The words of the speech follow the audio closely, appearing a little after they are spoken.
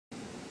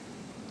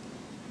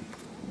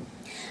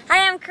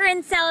Hi, I'm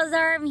Corinne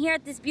Salazar. I'm here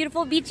at this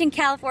beautiful beach in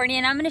California,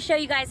 and I'm going to show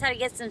you guys how to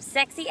get some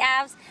sexy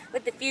abs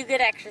with a few good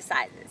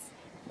exercises.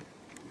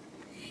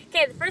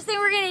 Okay, the first thing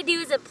we're going to do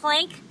is a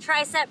plank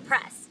tricep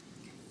press.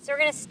 So we're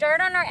going to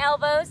start on our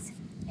elbows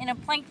in a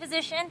plank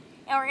position,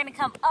 and we're going to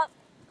come up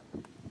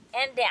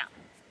and down,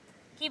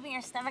 keeping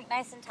your stomach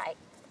nice and tight.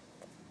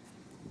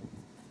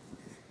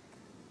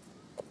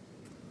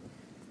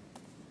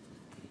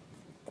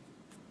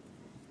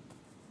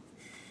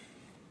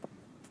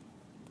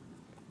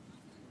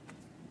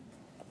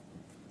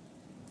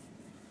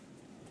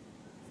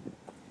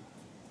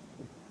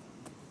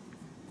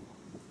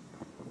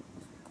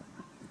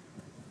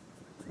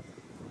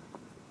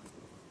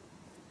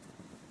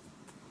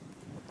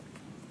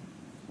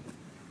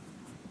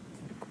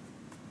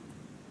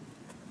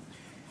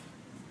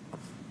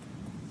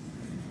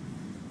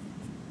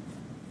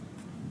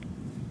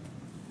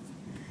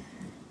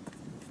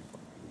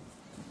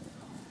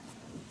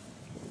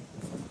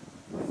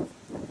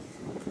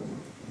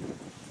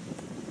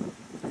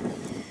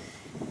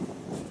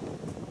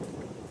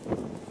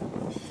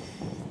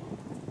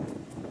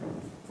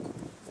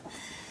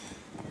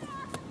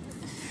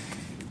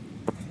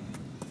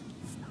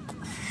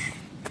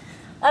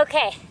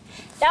 Okay,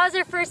 that was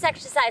our first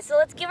exercise, so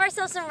let's give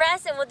ourselves some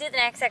rest and we'll do the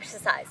next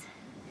exercise.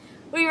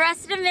 We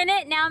rested a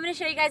minute, now I'm going to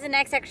show you guys the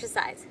next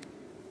exercise,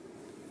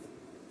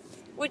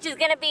 which is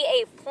going to be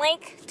a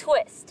plank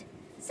twist.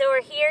 So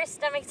we're here,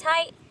 stomach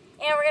tight,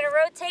 and we're going to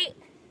rotate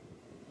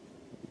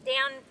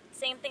down,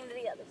 same thing to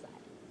the other side.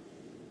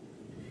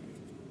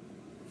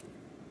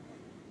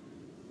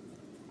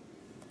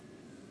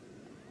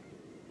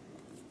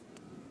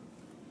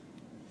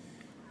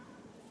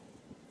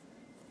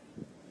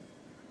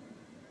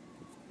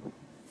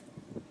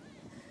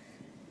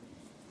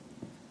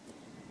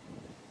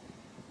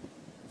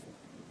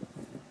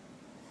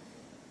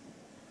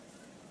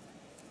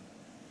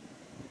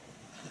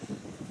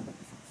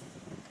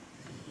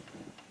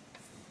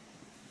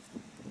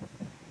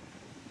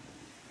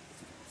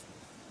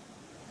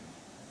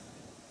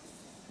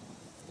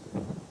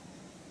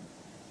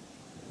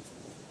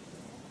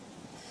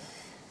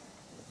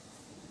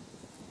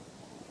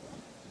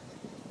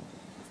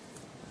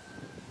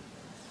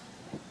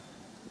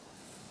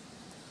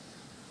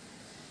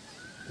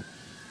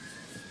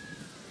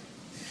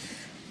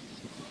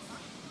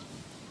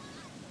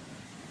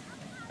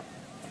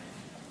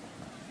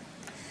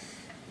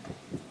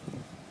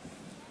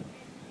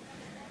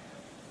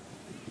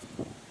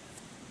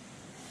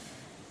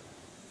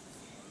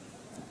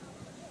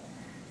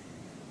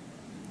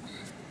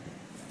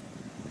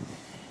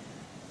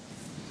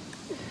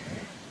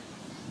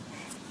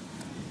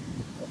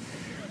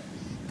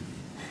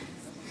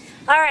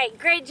 All right,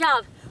 great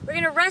job. We're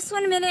gonna rest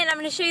 1 minute and I'm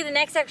gonna show you the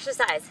next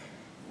exercise.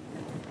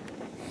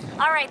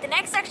 All right, the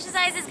next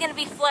exercise is gonna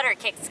be flutter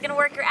kicks. It's gonna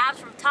work your abs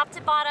from top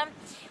to bottom.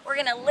 We're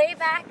gonna lay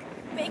back,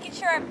 making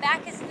sure our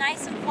back is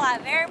nice and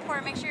flat. Very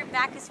important, make sure your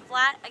back is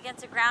flat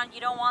against the ground.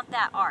 You don't want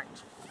that arch,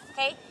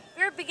 okay? If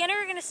you're a beginner,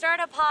 you're gonna start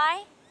up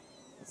high,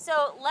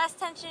 so less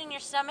tension in your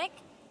stomach,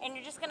 and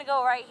you're just gonna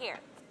go right here.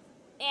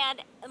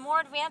 And the more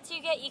advanced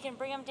you get, you can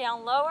bring them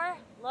down lower,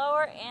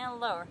 lower, and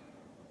lower,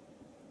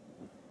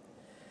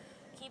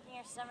 keeping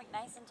your stomach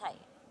nice and tight.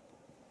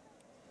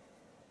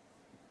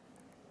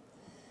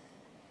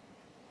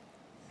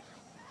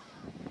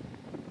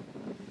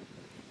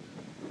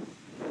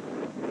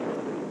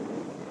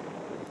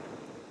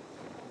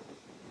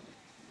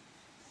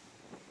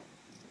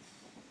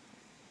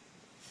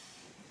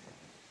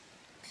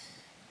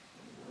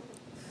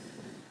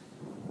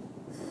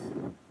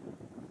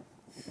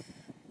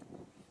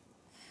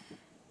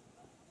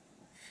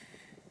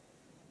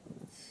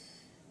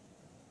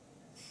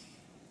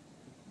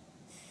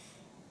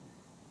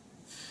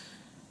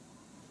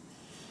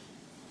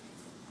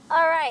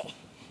 All right,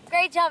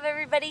 great job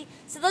everybody.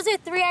 So those are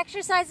 3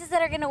 exercises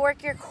that are gonna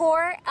work your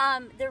core.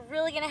 They're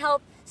really gonna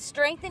help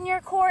strengthen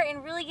your core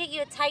and really get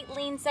you a tight,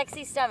 lean,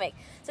 sexy stomach.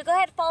 So go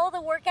ahead, follow the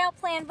workout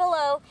plan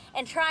below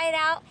and try it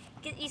out,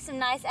 get you some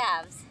nice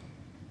abs.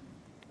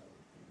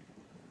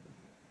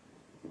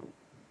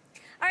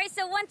 All right,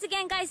 so once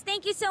again, guys,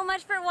 thank you so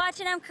much for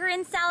watching. I'm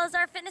Corinne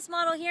Salazar, fitness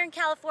model here in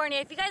California.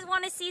 If you guys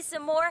want to see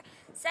some more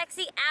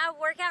sexy ab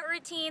workout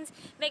routines,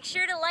 make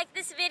sure to like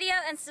this video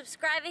and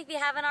subscribe if you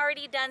haven't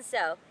already done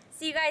so.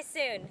 See you guys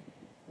soon.